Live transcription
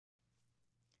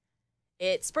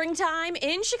It's springtime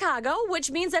in Chicago, which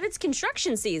means that it's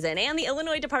construction season, and the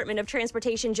Illinois Department of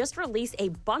Transportation just released a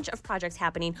bunch of projects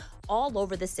happening all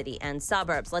over the city and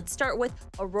suburbs. Let's start with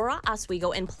Aurora,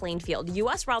 Oswego, and Plainfield.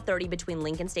 US Route 30 between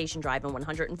Lincoln Station Drive and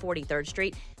 143rd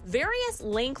Street. Various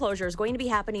lane closures going to be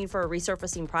happening for a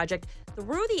resurfacing project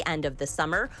through the end of the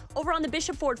summer. Over on the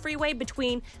Bishop Ford Freeway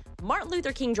between Martin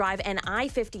Luther King Drive and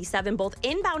I-57, both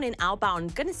inbound and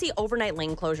outbound, going to see overnight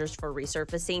lane closures for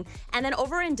resurfacing. And then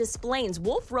over in DesPlaines,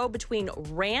 Wolf Road between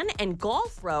Ran and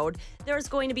Gulf Road, there's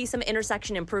going to be some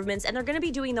intersection improvements, and they're going to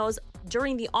be doing those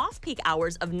during the off-peak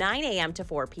hours of 9 a.m. to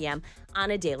 4 p.m. on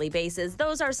a daily basis.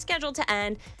 Those are scheduled to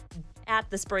end at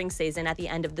the spring season, at the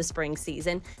end of the spring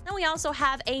season. Then we also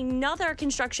have another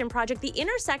construction project, the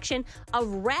intersection of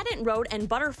Radant Road and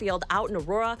Butterfield out in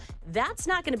Aurora. That's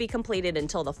not going to be completed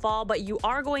until the fall, but you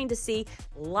are going to see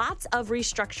lots of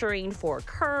restructuring for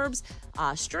curbs,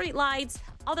 street lights,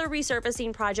 other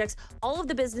resurfacing projects. All of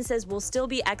the businesses will still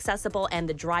be accessible and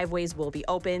the driveways will be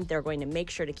open. They're going to make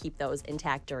sure to keep those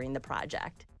intact during the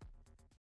project.